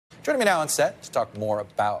Joining me now on set to talk more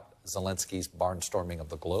about Zelensky's barnstorming of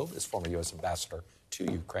the globe is former U.S. Ambassador to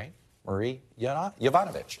Ukraine, Marie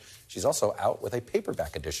Yovanovitch. She's also out with a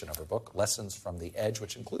paperback edition of her book, Lessons from the Edge,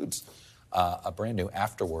 which includes a brand new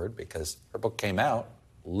afterword because her book came out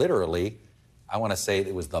literally, I want to say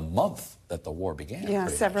it was the month that the war began. Yeah,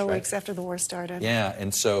 several weeks after the war started. Yeah,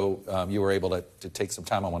 and so you were able to take some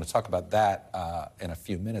time. I want to talk about that in a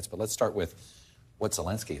few minutes, but let's start with what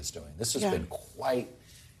Zelenskyy is doing. This has been quite,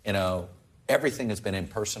 everything has been in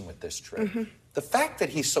person with this trip. The fact that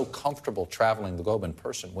he's so comfortable traveling the globe in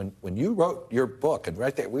person, when you wrote your book, and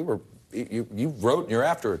right there, you wrote your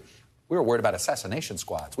afterword, we were worried about assassination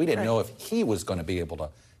squads. We didn't know if he was going to be able to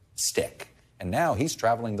stick. And now he's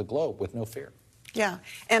traveling the globe with no fear. Yeah,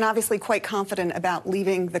 and obviously quite confident about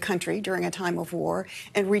leaving the country during a time of war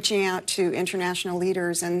and reaching out to international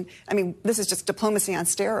leaders. And, I mean, this is just diplomacy on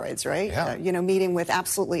steroids, right? Yeah. Meeting with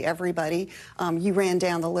absolutely everybody. You ran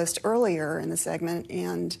down the list earlier in the segment,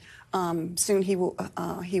 and soon he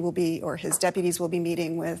will be, or his deputies will be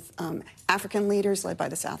meeting with African leaders led by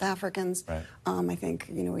the South Africans. Right. I think,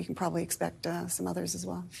 we can probably expect some others as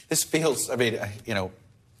well. This feels, I mean,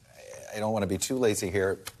 I don't want to be too lazy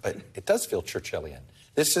here, but it does feel Churchillian.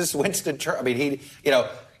 This is Winston Churchill. I mean,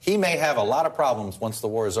 he may have a lot of problems once the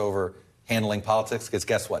war is over handling politics, because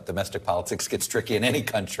guess what? Domestic politics gets tricky in any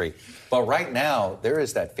country. But right now, there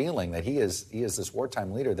is that feeling that he is this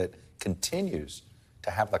wartime leader that continues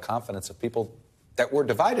to have the confidence of people that were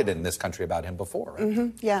divided in this country about him before,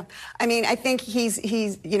 right? Yeah. I mean, I think he's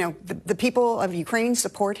the people of Ukraine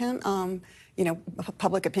support him.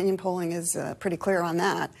 Public opinion polling is pretty clear on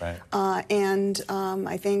that. Right. And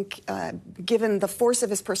I think given the force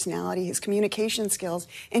of his personality, his communication skills,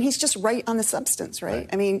 and he's just right on the substance, right?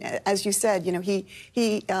 I mean, as you said,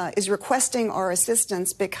 he is requesting our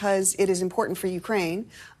assistance because it is important for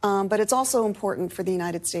Ukraine, but it's also important for the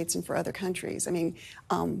United States and for other countries. I mean,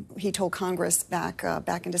 he told Congress back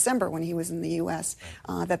in December when he was in the U.S.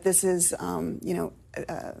 That this is,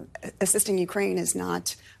 assisting Ukraine is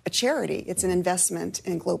not a charity, it's an investment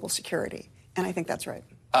in global security. And I think that's right.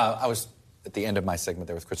 I was, at the end of my segment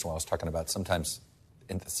there with Kristen, while I was talking about sometimes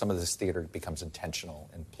some of this theater becomes intentional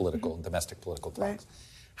in political and domestic political talks. Right.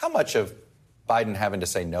 How much of Biden having to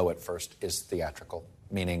say no at first is theatrical?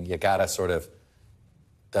 Meaning you got to sort of,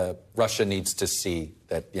 Russia needs to see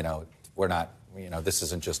that, we're not, this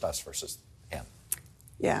isn't just us versus him.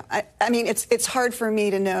 Yeah, I mean, it's hard for me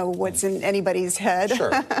to know what's in anybody's head.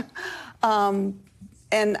 Sure.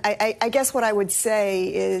 And I guess what I would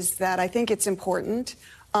say is that I think it's important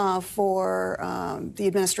for the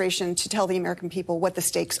administration to tell the American people what the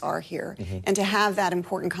stakes are here and to have that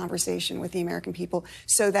important conversation with the American people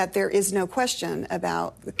so that there is no question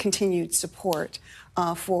about the continued support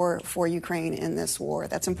for Ukraine in this war.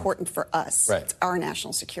 That's important for us. Right. It's our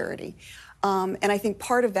national security. And I think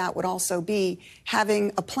part of that would also be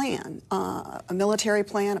having a plan, a military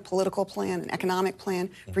plan, a political plan, an economic plan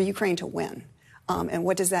for Ukraine to win. And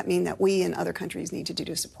what does that mean that we and other countries need to do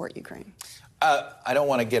to support Ukraine? I don't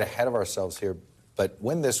want to get ahead of ourselves here, but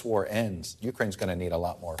when this war ends, Ukraine's going to need a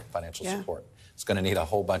lot more financial support. It's going to need a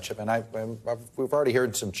whole bunch of, and we've already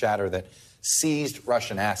heard some chatter that seized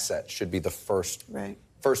Russian assets should be the first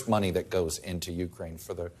money that goes into Ukraine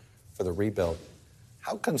for the rebuild.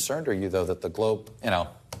 How concerned are you, though, that the globe,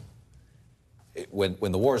 when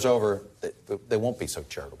the war's over, they won't be so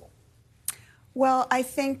charitable? Well, I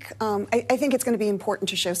think it's going to be important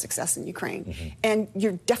to show success in Ukraine. And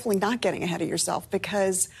you're definitely not getting ahead of yourself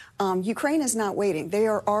because Ukraine is not waiting. They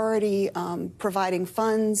are already providing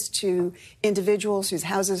funds to individuals whose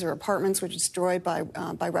houses or apartments were destroyed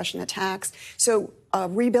by Russian attacks. So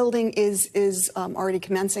rebuilding is already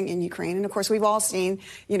commencing in Ukraine. And, of course, we've all seen,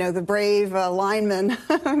 the brave linemen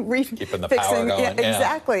keeping the power going. Yeah,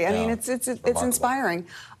 exactly. I mean, it's inspiring.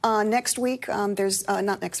 Next week,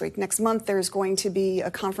 next month, there's going to be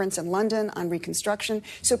a conference in London on reconstruction.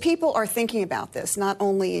 So people are thinking about this, not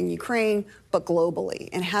only in Ukraine, but globally.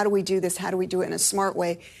 And how do we do this? How do we do it in a smart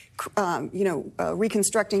way?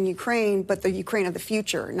 Reconstructing Ukraine, but the Ukraine of the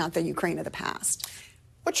future, not the Ukraine of the past.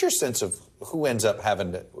 What's your sense of who ends up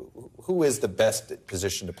who is the best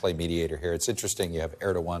position to play mediator here? It's interesting. You have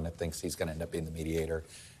Erdogan that thinks he's going to end up being the mediator.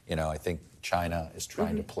 I think China is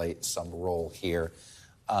trying to play some role here.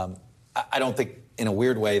 I don't think, in a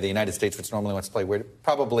weird way, the United States, which normally wants to play weird,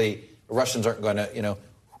 probably the Russians aren't going to,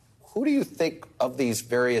 who do you think of these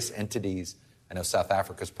various entities? I know South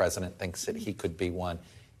Africa's president thinks that he could be one.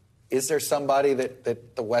 Is there somebody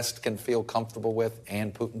that the West can feel comfortable with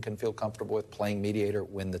and Putin can feel comfortable with playing mediator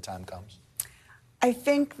when the time comes? I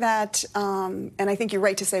think that, and I think you're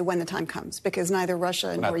right to say when the time comes, because neither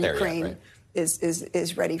Russia nor Ukraine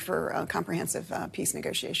is ready for comprehensive peace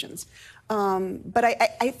negotiations. But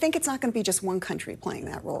I think it's not going to be just one country playing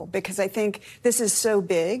that role, because I think this is so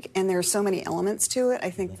big and there are so many elements to it. I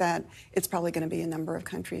think that it's probably going to be a number of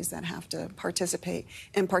countries that have to participate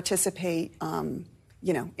and participate,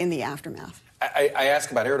 in the aftermath. I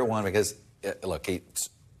ask about Erdogan because, look,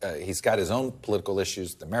 he's got his own political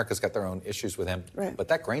issues. America's got their own issues with him. Right. But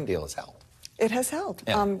that grain deal has held. It has held.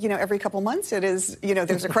 Yeah. Every couple months it is,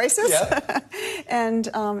 there's a crisis, and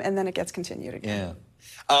then it gets continued again.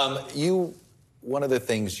 Yeah. One of the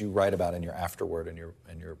things you write about in your afterword in your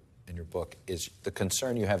book is the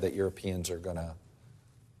concern you have that Europeans are going to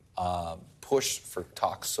push for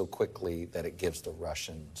talks so quickly that it gives the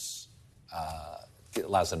Russians, it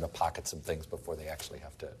allows them to pocket some things before they actually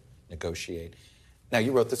have to negotiate. Now,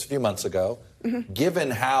 you wrote this a few months ago. Mm-hmm.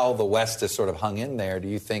 Given how the West has sort of hung in there, do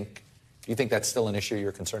you think that's still an issue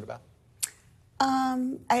you're concerned about?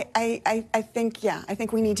 I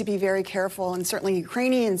think we need to be very careful, and certainly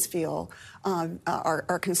Ukrainians feel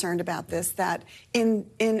are concerned about this, that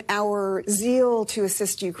in our zeal to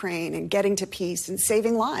assist Ukraine in getting to peace and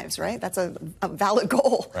saving lives, right? That's a valid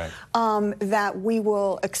goal. Right. That we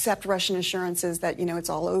will accept Russian assurances that, it's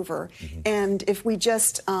all over. Mm-hmm. And if we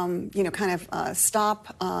just,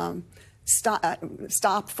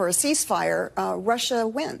 stop for a ceasefire, Russia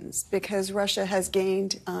wins, because Russia has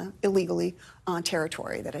gained illegally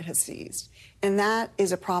territory that it has seized. And that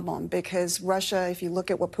is a problem, because Russia, if you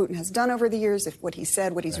look at what Putin has done over the years, what he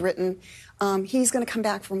said, what he's written, he's going to come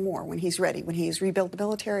back for more when he's ready, when he's rebuilt the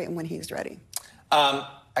military and when he's ready. I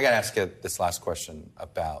got to ask you this last question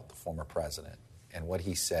about the former president and what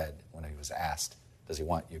he said when he was asked, does he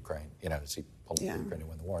want Ukraine? Does he want Ukraine to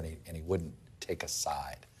win the war? And he wouldn't take a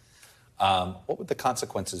side. What would the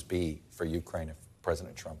consequences be for Ukraine if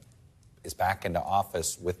President Trump is back into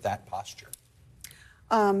office with that posture?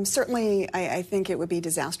 Certainly, I think it would be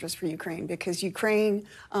disastrous for Ukraine, because Ukraine,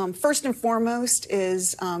 first and foremost,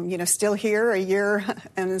 is still here a year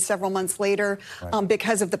and several months later,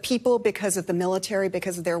 because of the people, because of the military,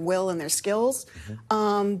 because of their will and their skills.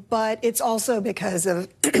 Mm-hmm. But it's also because of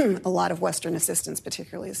a lot of Western assistance,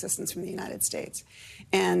 particularly assistance from the United States.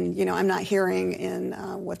 And I'm not hearing in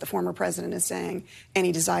what the former president is saying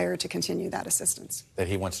any desire to continue that assistance. That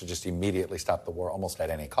he wants to just immediately stop the war almost at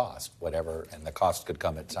any cost, whatever, and the cost could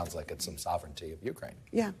come, it sounds like, it's some sovereignty of Ukraine.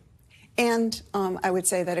 Yeah. And I would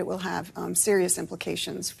say that it will have serious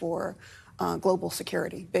implications for global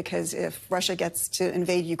security, because if Russia gets to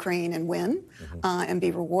invade Ukraine and win and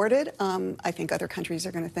be rewarded, I think other countries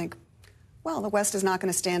are going to think, well, the West is not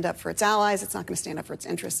going to stand up for its allies, it's not going to stand up for its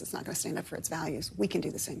interests, it's not going to stand up for its values. We can do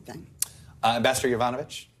the same thing. Ambassador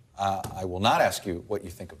Yovanovitch, I will not ask you what you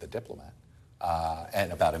think of The Diplomat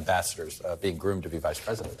and about ambassadors being groomed to be vice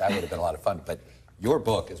president. That would have been a lot of fun. But your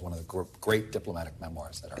book is one of the great diplomatic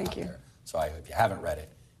memoirs that are out there. So if you haven't read it,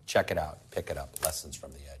 check it out, pick it up, Lessons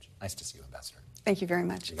from the Edge. Nice to see you, Ambassador. Thank you very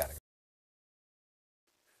much. You got it.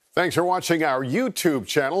 Thanks for watching our YouTube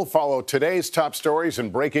channel. Follow today's top stories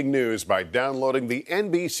and breaking news by downloading the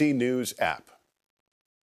NBC News app.